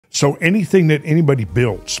So anything that anybody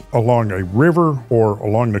builds along a river or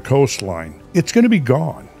along the coastline, it's going to be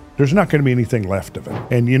gone. There's not going to be anything left of it.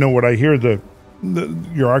 And you know what I hear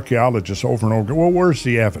your archaeologists over and over, well, where's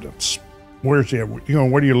the evidence? Where's the,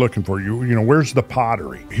 what are you looking for? Where's the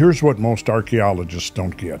pottery? Here's what most archaeologists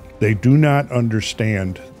don't get. They do not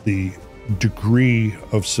understand the degree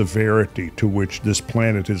of severity to which this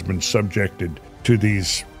planet has been subjected to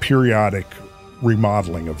these periodic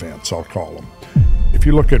remodeling events, I'll call them. If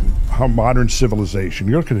you look at how modern civilization,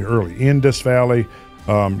 you look at the early Indus Valley,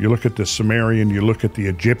 you look at the Sumerian, you look at the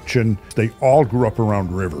Egyptian, they all grew up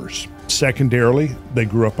around rivers. Secondarily, they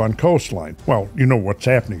grew up on coastline. Well, you know what's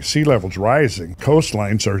happening. Sea level's rising.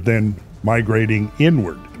 Coastlines are then migrating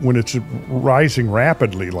inward. When it's rising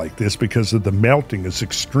rapidly like this because of the melting is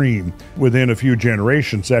extreme, within a few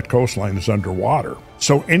generations, that coastline is underwater.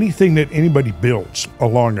 So anything that anybody builds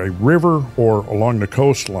along a river or along the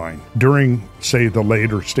coastline during, say, the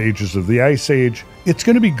later stages of the Ice Age, it's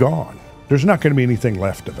going to be gone. There's not going to be anything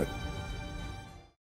left of it.